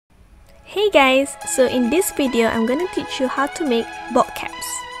Hey guys, so in this video I'm gonna teach you how to make ball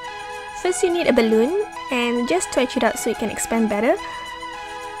caps. First you need a balloon and just stretch it out so it can expand better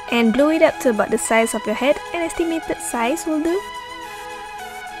and blow it up to about the size of your head. An estimated size will do.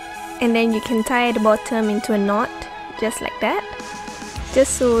 And then you can tie the bottom into a knot just like that,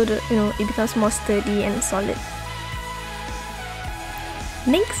 just so it becomes more sturdy and solid.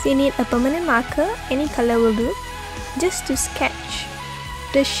 Next you need a permanent marker, any color will do, just to sketch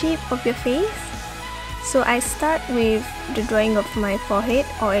the shape of your face. So I start with the drawing of my forehead,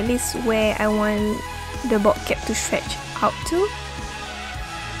 or at least where I want the ball cap to stretch out to,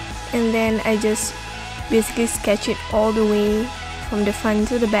 and then I just basically sketch it all the way from the front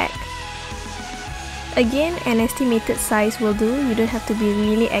to the back. Again, an estimated size will do, you don't have to be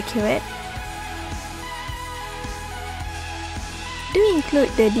really accurate. Do include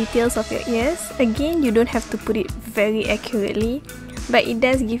the details of your ears. Again, you don't have to put it very accurately, but it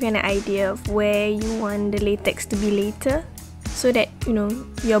does give you an idea of where you want the latex to be later, so that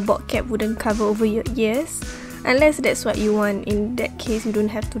your ball cap wouldn't cover over your ears, unless that's what you want. In that case, you don't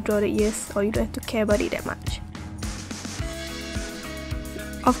have to draw the ears, or you don't have to care about it that much.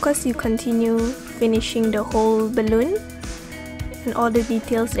 Of course, you continue finishing the whole balloon and all the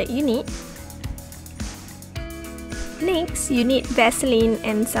details that you need. Next, you need Vaseline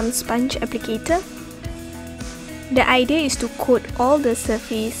and some sponge applicator. The idea is to coat all the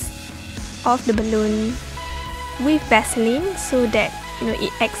surface of the balloon with Vaseline so that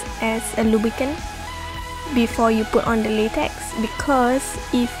it acts as a lubricant before you put on the latex, because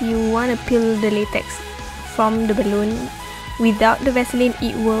if you want to peel the latex from the balloon without the Vaseline,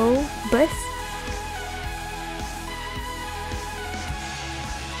 it will burst.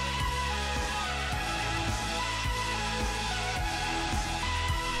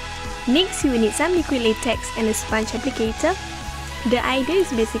 Next, you will need some liquid latex and a sponge applicator. The idea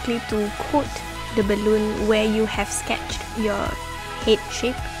is basically to coat the balloon where you have sketched your head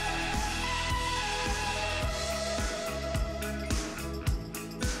shape.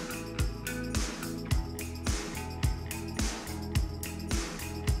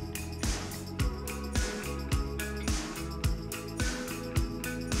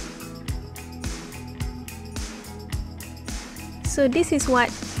 So this is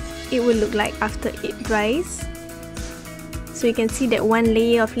what it will look like after it dries. So you can see that one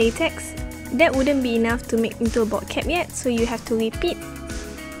layer of latex, that wouldn't be enough to make into a ball cap yet, so you have to repeat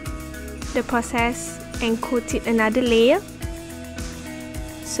the process and coat it another layer.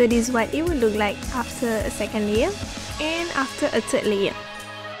 So this is what it will look like after a second layer and after a third layer.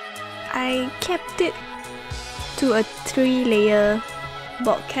 I kept it to a 3-layer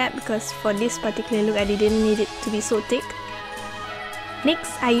ball cap because for this particular look I didn't need it to be so thick.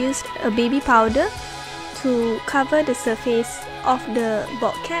 Next, I used a baby powder to cover the surface of the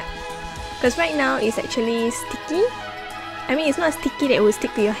ball cap, because right now it's actually sticky. I mean, it's not sticky that it will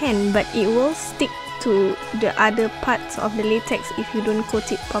stick to your hand, but it will stick to the other parts of the latex if you don't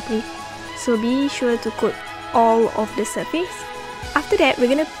coat it properly. So be sure to coat all of the surface. After that, we're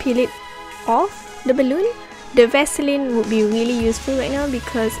gonna peel it off the balloon. The Vaseline would be really useful right now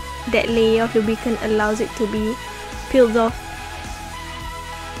because that layer of lubricant allows it to be peeled off.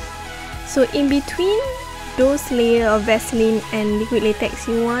 So in between those layers of Vaseline and liquid latex,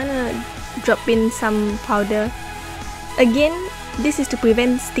 you wanna drop in some powder. Again, this is to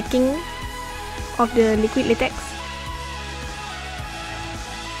prevent sticking of the liquid latex.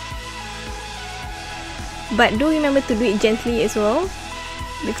 But do remember to do it gently as well,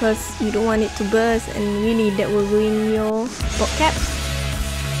 because you don't want it to burst, and really that will ruin your ball cap.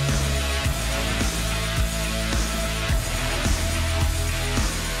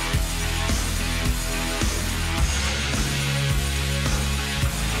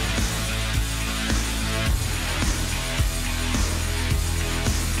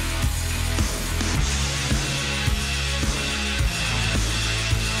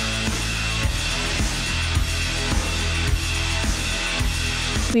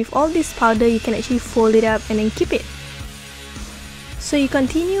 With all this powder, you can actually fold it up and then keep it. So you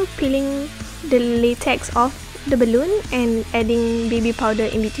continue peeling the latex off the balloon and adding baby powder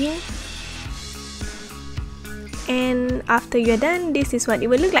in between. And after you're done, this is what it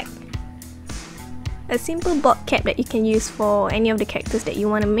will look like. A simple ball cap that you can use for any of the characters that you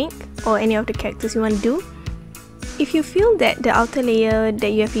want to make, or any of the characters you want to do. If you feel that the outer layer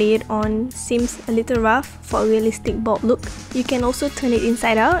that you have layered on seems a little rough for a realistic bald look, you can also turn it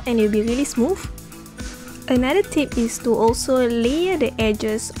inside out and it will be really smooth. Another tip is to also layer the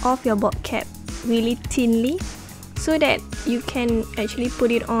edges of your bald cap really thinly, so that you can actually put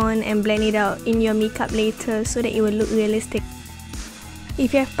it on and blend it out in your makeup later so that it will look realistic.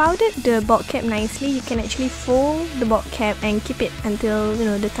 If you have powdered the bolt cap nicely, you can actually fold the bolt cap and keep it until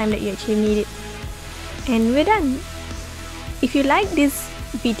the time that you actually need it. And we're done. If you like this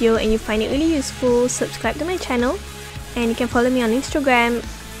video and you find it really useful, subscribe to my channel, and you can follow me on Instagram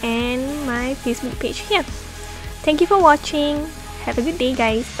and my Facebook page here. Thank you for watching. Have a good day,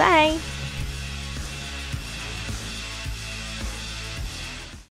 guys. Bye.